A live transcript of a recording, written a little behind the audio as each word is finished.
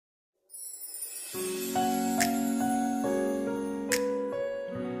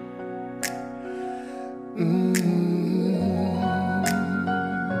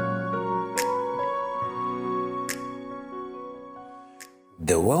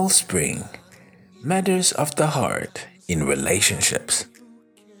Wellspring, Matters of the Heart in Relationships.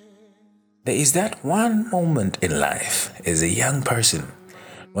 There is that one moment in life as a young person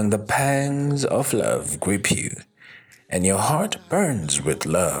when the pangs of love grip you and your heart burns with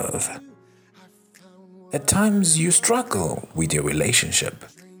love. At times you struggle with your relationship.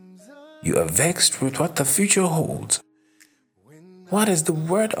 You are vexed with what the future holds. What is the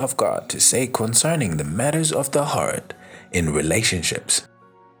Word of God to say concerning the matters of the heart in relationships?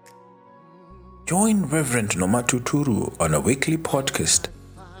 Join Reverend Nomatuturu on a weekly podcast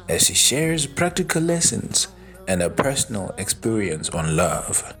as he shares practical lessons and a personal experience on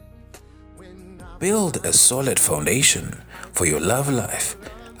love. Build a solid foundation for your love life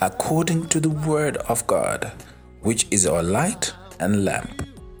according to the Word of God, which is our light and lamp.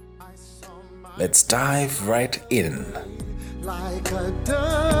 Let's dive right in. Like a dove,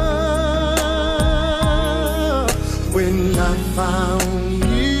 when I found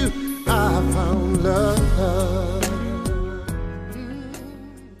you, I found love.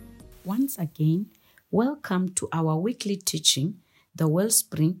 Once again, welcome to our weekly teaching, The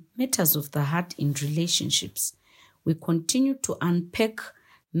Wellspring, Matters of the Heart in Relationships. We continue to unpack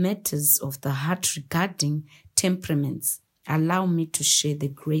matters of the heart regarding temperaments. Allow me to share the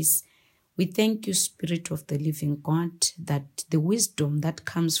grace. We thank you, Spirit of the living God, that the wisdom that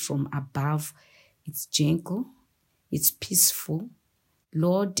comes from above, it's gentle, it's peaceful.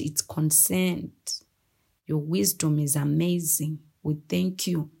 Lord, it's concerned. Your wisdom is amazing. We thank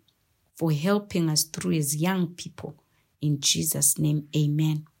you for helping us through as young people. In Jesus' name,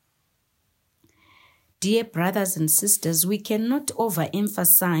 amen. Dear brothers and sisters, we cannot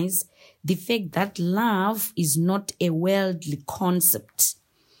overemphasize the fact that love is not a worldly concept.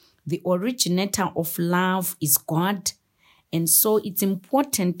 The originator of love is God, and so it's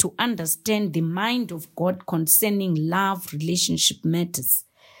important to understand the mind of God concerning love relationship matters.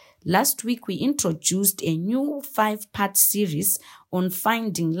 Last week, we introduced a new 5-part series on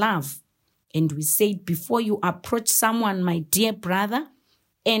finding love. And we said, before you approach someone, my dear brother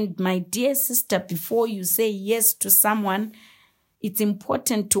and my dear sister, before you say yes to someone, it's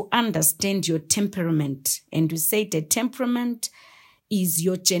important to understand your temperament. And we said the temperament is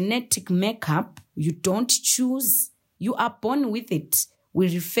your genetic makeup. You don't choose. You are born with it.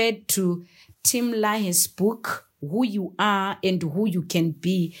 We referred to Tim LaHaye's book, Who You Are and Who You Can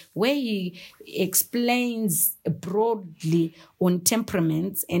Be, where he explains broadly on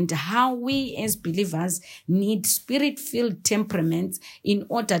temperaments and how we as believers need spirit-filled temperaments in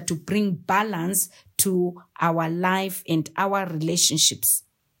order to bring balance to our life and our relationships.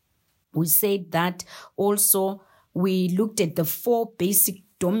 We said that also we looked at the 4 basic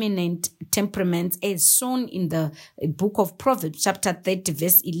dominant temperaments as shown in the book of Proverbs, chapter 30,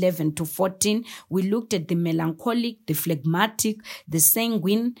 verse 11 to 14. We looked at the melancholic, the phlegmatic, the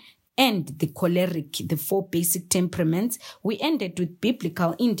sanguine, and the choleric, the 4 basic temperaments. We ended with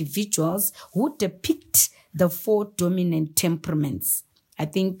biblical individuals who depict the 4 dominant temperaments. I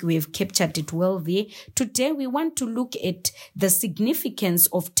think we have captured it well there. Today, we want to look at the significance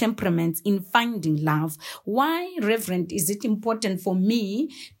of temperaments in finding love. Why, Reverend, is it important for me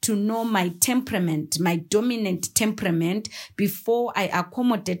to know my temperament, my dominant temperament, before I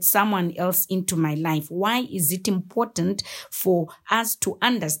accommodate someone else into my life? Why is it important for us to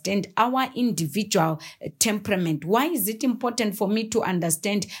understand our individual temperament? Why is it important for me to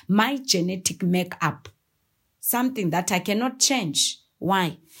understand my genetic makeup? Something that I cannot change.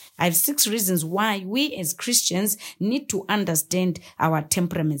 Why? I have 6 reasons why we as Christians need to understand our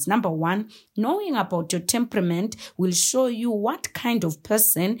temperaments. Number 1, knowing about your temperament will show you what kind of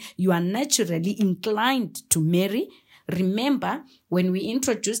person you are naturally inclined to marry. Remember, when we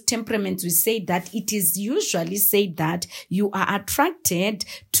introduce temperaments, we say that it is usually said that you are attracted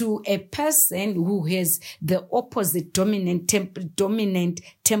to a person who has the opposite dominant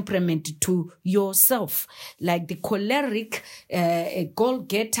temperament to yourself. Like the choleric, a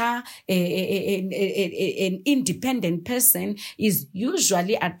goal-getter, an independent person is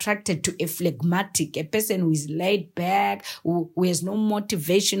usually attracted to a phlegmatic, a person who is laid back, who has no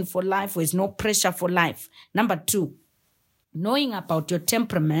motivation for life, who has no pressure for life. Number 2, knowing about your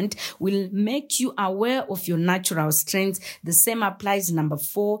temperament will make you aware of your natural strengths. The same applies number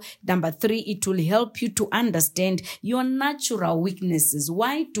 4. Number 3, it will help you to understand your natural weaknesses.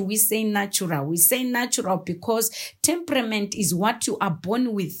 Why do we say natural? We say natural because temperament is what you are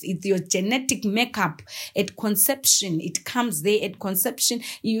born with. It's your genetic makeup. At conception, it comes there. At conception,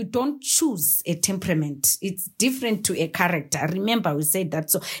 you don't choose a temperament. It's different to a character. Remember, we said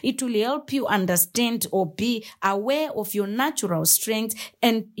that. So it will help you understand or be aware of your natural strengths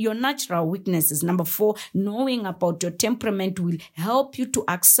and your natural weaknesses. Number 4, knowing about your temperament will help you to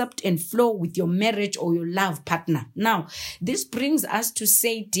accept and flow with your marriage or your love partner. Now, this brings us to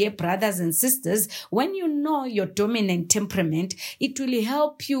say, dear brothers and sisters, when you know your dominant temperament, it will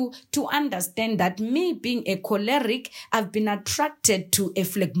help you to understand that me being a choleric, I've been attracted to a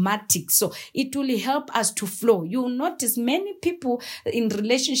phlegmatic. So it will help us to flow. You will notice many people in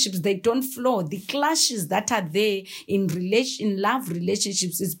relationships, they don't flow. The clashes that are there in love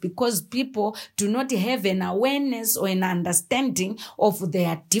relationships is because people do not have an awareness or an understanding of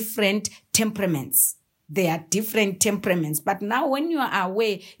their different temperaments. They are different temperaments. But now when you are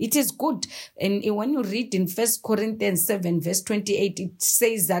aware, it is good. And when you read in 1 Corinthians 7, verse 28, it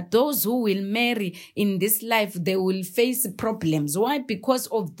says that those who will marry in this life, they will face problems. Why? Because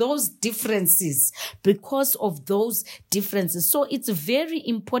of those differences. Because of those differences. So it's very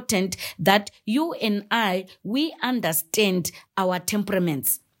important that you and I, we understand our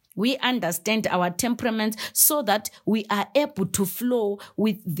temperaments. We understand our temperaments so that we are able to flow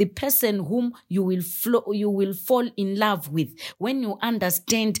with the person whom you will fall in love with. When you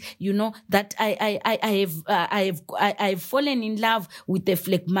understand, that I have fallen in love with a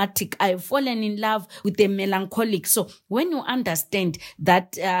phlegmatic, I have fallen in love with a melancholic. So when you understand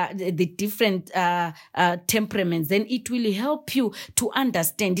that the different temperaments, then it will help you to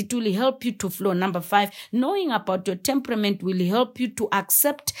understand. It will help you to flow. Number 5, knowing about your temperament will help you to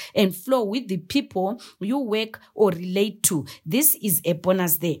accept and flow with the people you work or relate to. This is a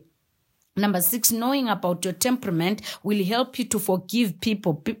bonus there. Number 6, knowing about your temperament will help you to forgive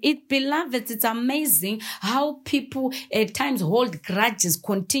people. Beloveds, it's amazing how people at times hold grudges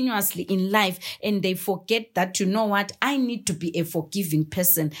continuously in life and they forget that, I need to be a forgiving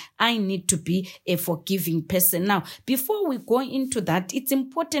person. I need to be a forgiving person. Now, before we go into that, it's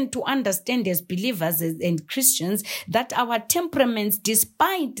important to understand as believers and Christians that our temperaments,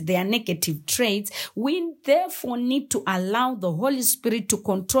 despite their negative traits, we therefore need to allow the Holy Spirit to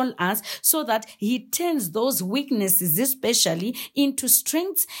control us so that he turns those weaknesses especially into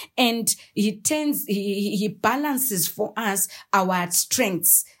strengths, and he balances for us our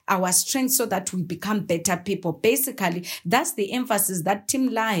strengths so that we become better people. Basically, that's the emphasis that Tim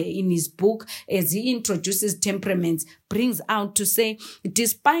LaHaye in his book, as he introduces temperaments, brings out to say,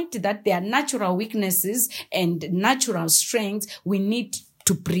 despite that there are natural weaknesses and natural strengths, we need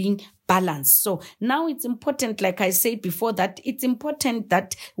to bring balance. So now it's important, like I said before, that it's important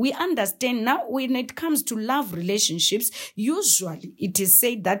that we understand now when it comes to love relationships, usually it is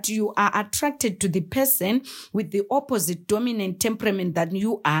said that you are attracted to the person with the opposite dominant temperament than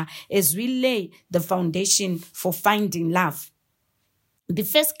you are, as we lay the foundation for finding love. The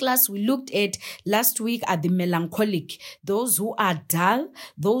first class we looked at last week are the melancholic, those who are dull,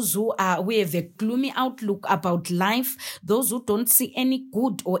 those who have a gloomy outlook about life, those who don't see any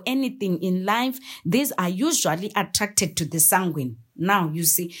good or anything in life. These are usually attracted to the sanguine. Now, you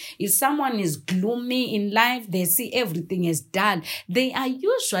see, if someone is gloomy in life, they see everything as dull. They are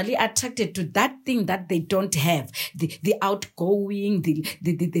usually attracted to that thing that they don't have. The outgoing,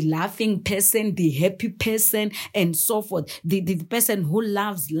 the laughing person, the happy person, and so forth. The person who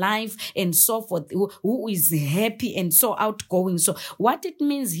loves life and so forth, who is happy and so outgoing. So what it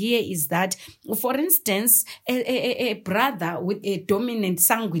means here is that, for instance, a brother with a dominant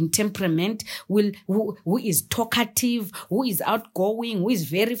sanguine temperament who is talkative, who is outgoing, who is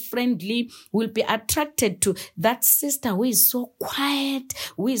very friendly, will be attracted to that sister who is so quiet,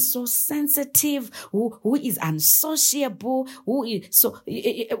 who is so sensitive, who is unsociable,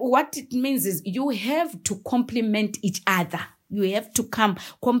 what it means is you have to complement each other. You have to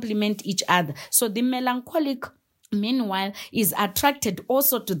complement each other. So the melancholic, meanwhile, is attracted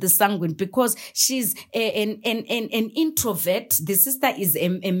also to the sanguine because she's an introvert. The sister is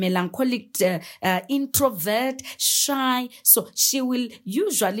a melancholic introvert, shy. So she will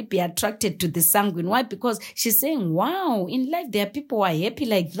usually be attracted to the sanguine. Why? Because she's saying, wow, in life there are people who are happy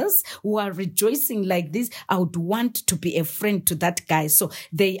like this, who are rejoicing like this. I would want to be a friend to that guy. So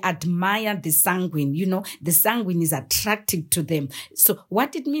they admire the sanguine. The sanguine is attractive to them. So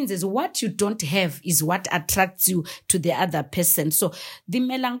what it means is what you don't have is what attracts you to the other person. So the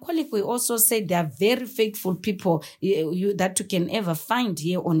melancholic, we also say they are very faithful people that you can ever find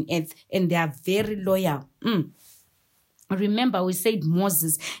here on earth, and they are very loyal. Remember, we said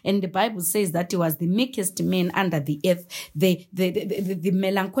Moses, and the Bible says that he was the meekest man under the earth. The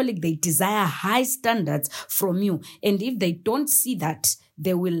melancholic, they desire high standards from you. And if they don't see that,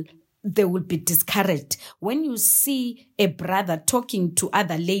 they will they will be discouraged. When you see a brother talking to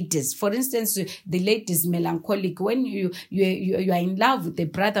other ladies, for instance, the lady is melancholic. When you are in love with a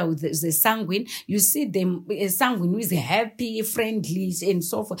brother with the sanguine, you see them a sanguine who is happy, friendly, and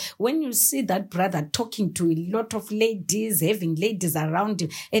so forth. When you see that brother talking to a lot of ladies, having ladies around him,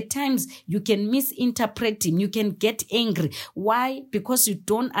 at times you can misinterpret him. You can get angry. Why? Because you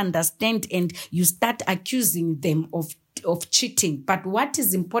don't understand and you start accusing them of cheating. But what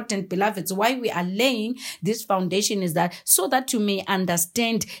is important, beloveds, why we are laying this foundation is that so that you may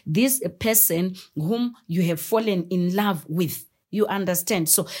understand this person whom you have fallen in love with. You understand?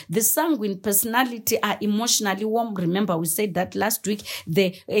 So the sanguine personality are emotionally warm. Remember, we said that last week.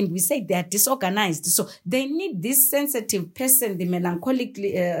 And we said they are disorganized. So they need this sensitive person, the melancholic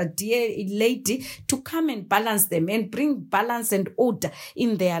dear lady, to come and balance them and bring balance and order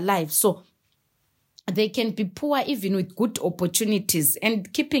in their life. So they can be poor even with good opportunities,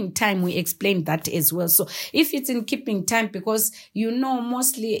 and keeping time, we explained that as well. So if it's in keeping time, because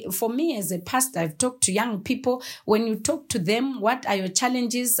mostly for me as a pastor, I've talked to young people. When you talk to them, what are your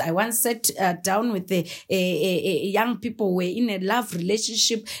challenges? I once sat down with young people who were in a love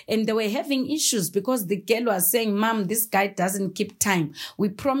relationship and they were having issues because the girl was saying, Mom, this guy doesn't keep time. We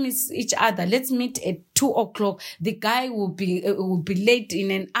promise each other, let's meet at 2:00. The guy will be late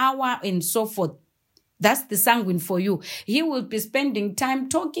in an hour and so forth. That's the sanguine for you. He will be spending time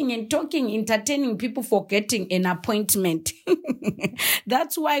talking, entertaining people, forgetting an appointment.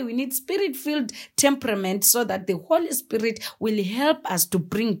 That's why we need spirit-filled temperament so that the Holy Spirit will help us to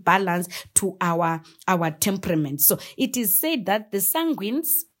bring balance to our temperament. So it is said that the sanguines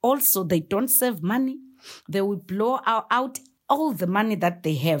also, they don't save money. They will blow out all the money that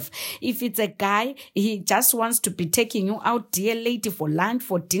they have. If it's a guy, he just wants to be taking you out, dear lady, for lunch,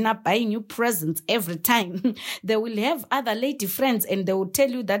 for dinner, buying you presents every time. They will have other lady friends and they will tell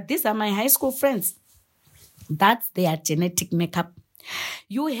you that these are my high school friends. That's their genetic makeup.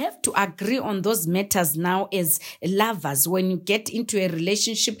 You have to agree on those matters now as lovers. When you get into a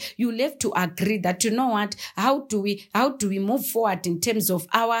relationship, you have to agree that, you know what, how do we move forward in terms of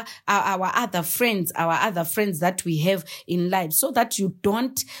our other friends that we have in life, so that you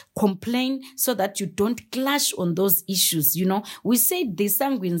don't complain, so that you don't clash on those issues. We say the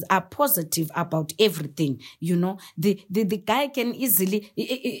sanguines are positive about everything. The guy can easily,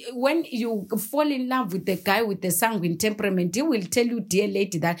 when you fall in love with the guy with the sanguine temperament, he will tell you, dear lady,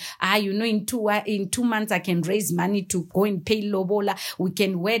 that in 2 months I can raise money to go and pay lobola. We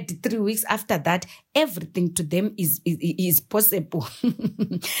can wed 3 weeks after that. Everything to them is possible.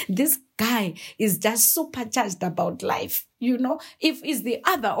 This guy is just supercharged about life. If it's the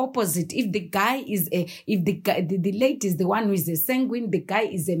other opposite, if the lady is the one who is a sanguine, the guy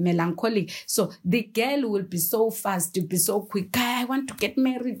is a melancholic. So the girl will be so fast, to be so quick. I want to get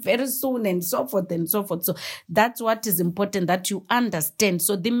married very soon, and so forth and so forth. So that's what is important, that you understand.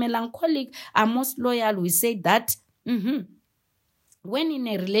 So the melancholic are most loyal. We say that. When in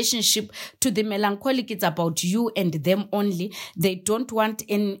a relationship, to the melancholic, it's about you and them only. They don't want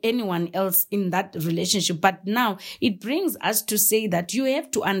anyone else in that relationship. But now it brings us to say that you have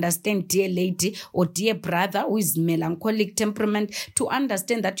to understand, dear lady or dear brother who is melancholic temperament, to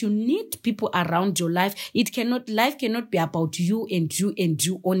understand that you need people around your life. Life cannot be about you and you and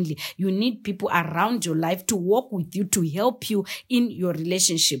you only. You need people around your life to walk with you, to help you in your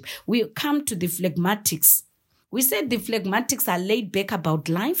relationship. We come to the phlegmatics. We said the phlegmatics are laid back about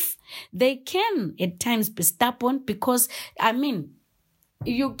life. They can at times be stubborn because,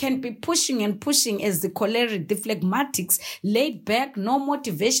 you can be pushing and pushing as the choleric. The phlegmatics, laid back, no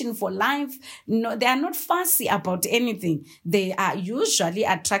motivation for life. No, they are not fussy about anything. They are usually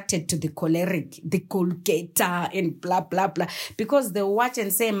attracted to the choleric, the Colgator and blah, blah, blah, because they watch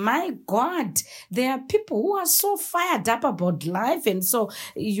and say, my God, there are people who are so fired up about life. And so,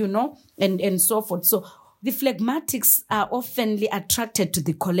 and so forth. So, the phlegmatics are oftenly attracted to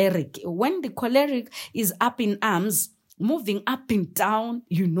the choleric. When the choleric is up in arms, moving up and down,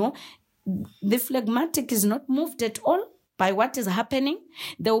 the phlegmatic is not moved at all by what is happening.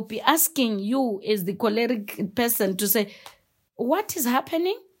 They will be asking you as the choleric person to say, what is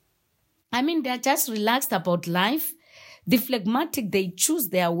happening? They're just relaxed about life. The phlegmatic, they choose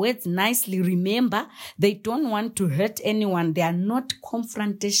their words nicely. Remember, they don't want to hurt anyone. They are not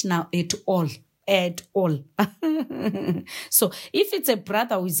confrontational at all. So if it's a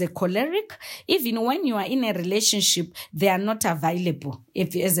brother who is a choleric, even when you are in a relationship, they are not available.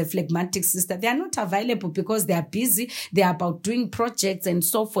 If as a phlegmatic sister, they are not available because they are busy. They are about doing projects and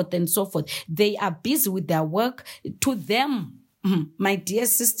so forth and so forth. They are busy with their work. To them, my dear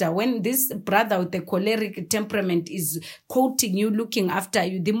sister, when this brother with the choleric temperament is quoting you, looking after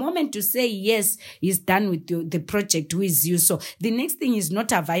you, the moment you say yes, he's done with the project with you. So the next thing is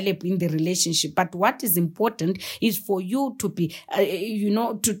not available in the relationship. But what is important is for you to be,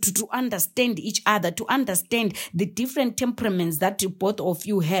 to understand each other, to understand the different temperaments that both of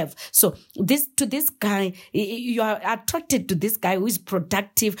you have. So this guy, you are attracted to this guy who is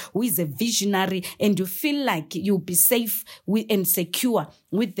productive, who is a visionary, and you feel like you'll be safe and secure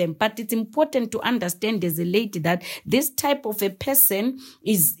with them. But it's important to understand as a lady that this type of a person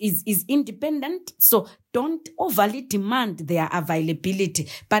is independent. So don't overly demand their availability,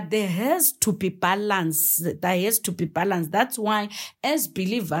 but there has to be balance. There has to be balance. That's why as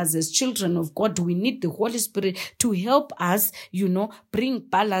believers, as children of God, we need the Holy Spirit to help us, bring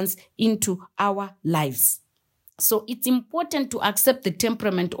balance into our lives. So it's important to accept the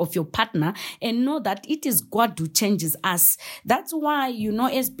temperament of your partner and know that it is God who changes us. That's why,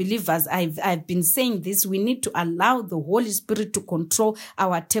 as believers, I've been saying this, we need to allow the Holy Spirit to control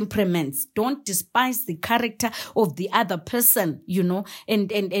our temperaments. Don't despise the character of the other person,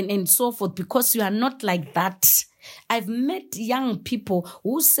 and so forth, because you are not like that. I've met young people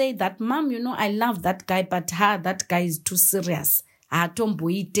who say that, Mom, I love that guy, but that guy is too serious.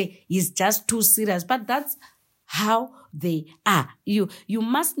 Tomboite is just too serious. But that's how they are. You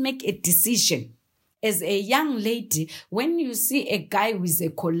must make a decision. As a young lady, when you see a guy with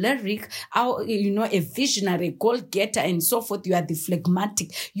a choleric, a visionary, a goal-getter, and so forth, you are the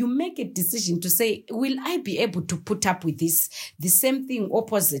phlegmatic. You make a decision to say, will I be able to put up with this? The same thing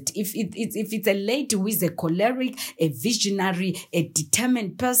opposite. If it's a lady who is a choleric, a visionary, a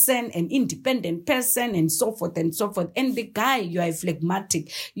determined person, an independent person, and so forth, and the guy, you are a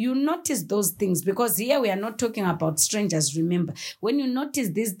phlegmatic. You notice those things, because here we are not talking about strangers, remember. When you notice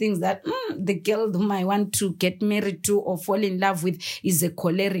these things that the girl whom I want to get married to or fall in love with is a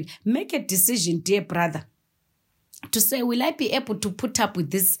choleric, make a decision, dear brother, to say, will I be able to put up with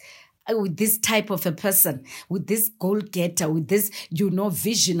this type of a person, with this goal-getter, with this,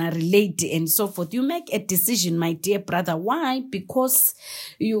 visionary lady, and so forth? You make a decision, my dear brother. Why? Because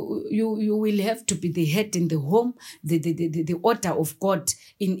you will have to be the head in the home, the order of God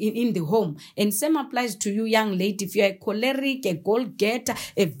in the home. And same applies to you, young lady. If you're a choleric, a goal-getter,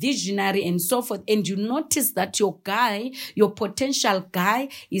 a visionary, and so forth, and you notice that your potential guy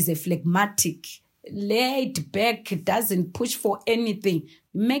is a phlegmatic, laid back, doesn't push for anything,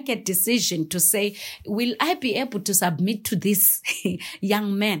 make a decision to say, will I be able to submit to this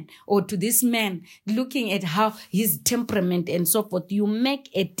young man or to this man, looking at how his temperament and so forth? You make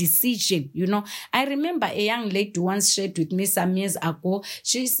a decision, I remember a young lady once shared with me some years ago.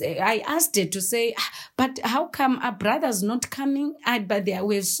 I asked her to say, but how come our brother's not coming? But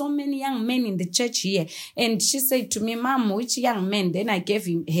we have so many young men in the church here. And she said to me, Mom, which young men? Then I gave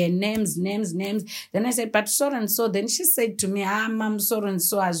him her names. Then I said, but so and so. Then she said to me, Mom, so and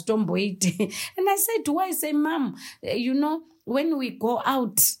so as Tomboite. And I said, why? I say, Mom, when we go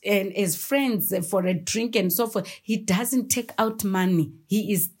out and as friends for a drink and so forth, he doesn't take out money.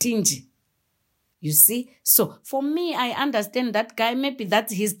 He is stingy. You see? So for me, I understand that guy, maybe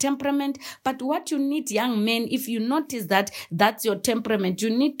that's his temperament. But what you need, young men, if you notice that that's your temperament,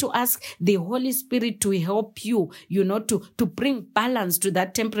 you need to ask the Holy Spirit to help you, to bring balance to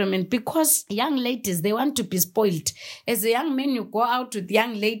that temperament. Because young ladies, they want to be spoiled. As a young man, you go out with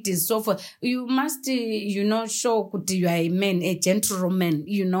young ladies, so forth, you must, show that you are a man, a gentleman,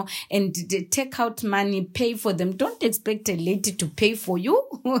 and take out money, pay for them. Don't expect a lady to pay for you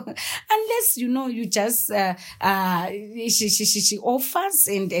unless, you just she offers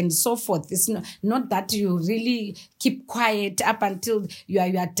and so forth. It's not that you really keep quiet up until you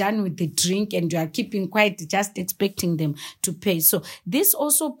are done with the drink and you are keeping quiet, just expecting them to pay. So this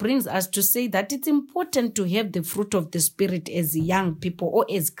also brings us to say that it's important to have the fruit of the Spirit as young people or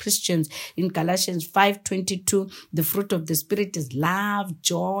as Christians. In Galatians 5:22, the fruit of the Spirit is love,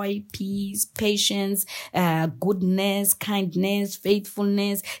 joy, peace, patience, goodness, kindness,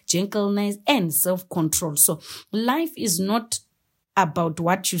 faithfulness, gentleness, and self-control. So life is not about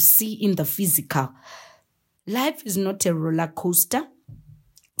what you see in the physical. Life is not a roller coaster.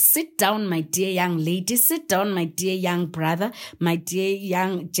 Sit down, my dear young lady. Sit down, my dear young brother, my dear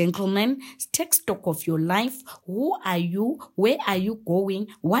young gentleman. Take stock of your life. Who are you? Where are you going?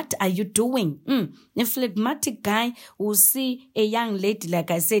 What are you doing? A phlegmatic guy will see a young lady,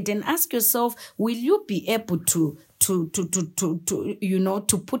 like I said, and ask yourself, will you be able to to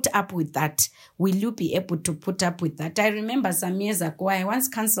put up with that? Will you be able to put up with that? I remember some years ago, I once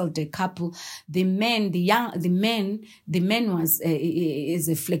counseled a couple. The man was is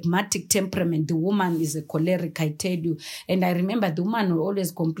a phlegmatic temperament. The woman is a choleric, I tell you. And I remember the woman would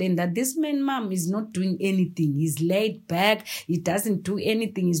always complain that this man, mom, is not doing anything. He's laid back. He doesn't do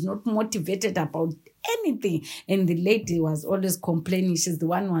anything. He's not motivated about anything. And the lady was always complaining. She's the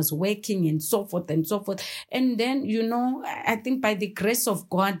one who was working and so forth and so forth. And then, I think by the grace of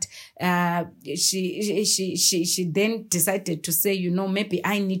God, she then decided to say, maybe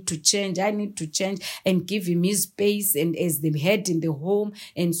I need to change and give him his space and as the head in the home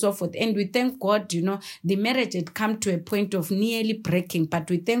and so forth. And we thank God, the marriage had come to a point of nearly breaking, but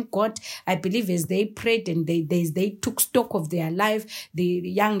we thank God, I believe as they prayed and they took stock of their life, the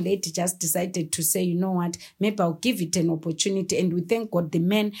young lady just decided to say, you know what, maybe I'll give it an opportunity. And we thank God the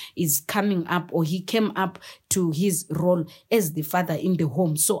man is coming up, or he came up to his role as the father in the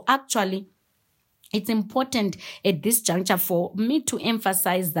home. So actually, it's important at this juncture for me to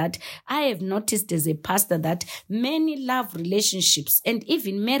emphasize that I have noticed as a pastor that many love relationships and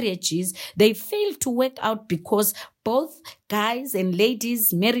even marriages, they fail to work out because both guys and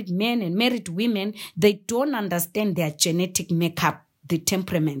ladies, married men and married women, they don't understand their genetic makeup, the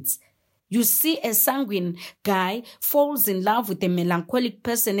temperaments. You see a sanguine guy falls in love with a melancholic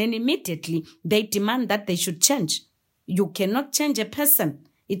person and immediately they demand that they should change. You cannot change a person.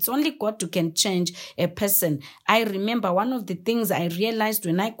 It's only God who can change a person. I remember one of the things I realized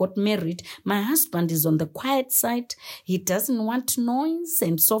when I got married, my husband is on the quiet side. He doesn't want noise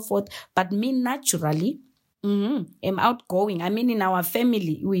and so forth. But me naturally, I'm outgoing. I mean, in our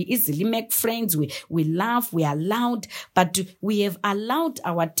family, we easily make friends. We laugh, we are loud, but we have allowed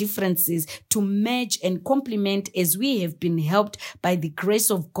our differences to merge and complement as we have been helped by the grace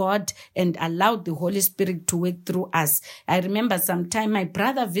of God and allowed the Holy Spirit to work through us. I remember sometime my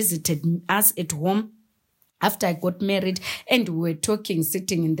brother visited us at home after I got married, and we were talking,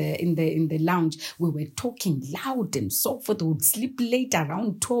 sitting in the lounge. We were talking loud and so forth. We would sleep late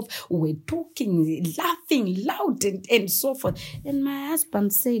around 12. We were talking, laughing loud and so forth. And my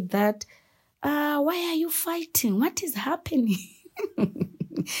husband said that, why are you fighting? What is happening? And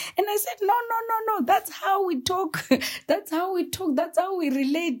I said, no. That's how we talk. That's how we talk. That's how we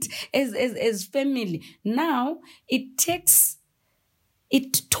relate as family. Now, it takes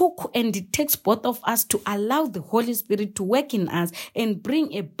both of us to allow the Holy Spirit to work in us and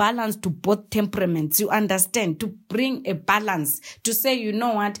bring a balance to both temperaments. You understand? To bring a balance. To say, you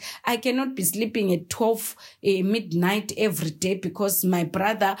know what? I cannot be sleeping at 12 midnight every day because my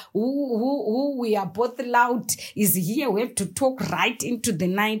brother, who we are both loud, is here. We have to talk right into the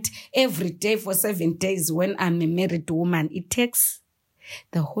night every day for 7 days when I'm a married woman. It takes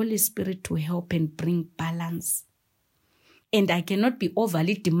the Holy Spirit to help and bring balance. And I cannot be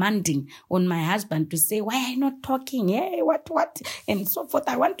overly demanding on my husband to say, why are you not talking? Hey, what? And so forth.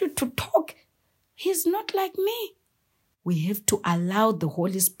 I want you to talk. He's not like me. We have to allow the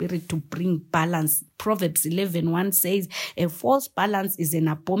Holy Spirit to bring balance. Proverbs 11:1 says, a false balance is an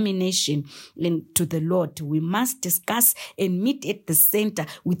abomination to the Lord. We must discuss and meet at the center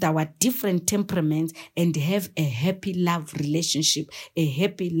with our different temperaments and have a happy love relationship, a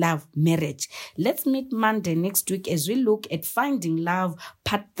happy love marriage. Let's meet Monday next week as we look at Finding Love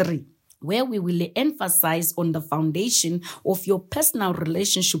Part 3. Where we will emphasize on the foundation of your personal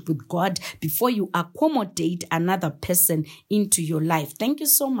relationship with God before you accommodate another person into your life. Thank you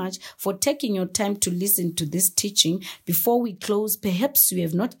so much for taking your time to listen to this teaching. Before we close, perhaps you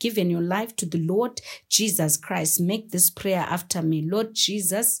have not given your life to the Lord Jesus Christ. Make this prayer after me. Lord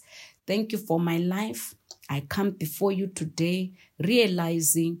Jesus, thank you for my life. I come before you today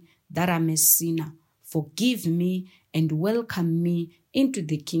realizing that I'm a sinner. Forgive me and welcome me into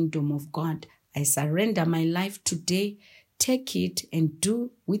the kingdom of God. I surrender my life today. Take it and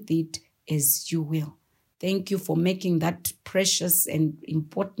do with it as you will. Thank you for making that precious and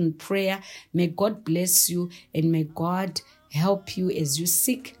important prayer. May God bless you and may God help you as you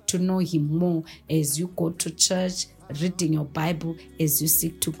seek to know Him more, as you go to church, reading your Bible, as you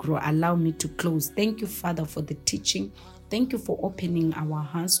seek to grow. Allow me to close. Thank you, Father, for the teaching. Thank you for opening our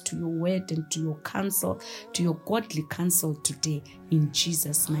hearts to your word and to your counsel, to your godly counsel today. In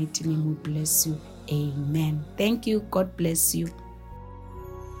Jesus' mighty name we bless you. Amen. Thank you. God bless you.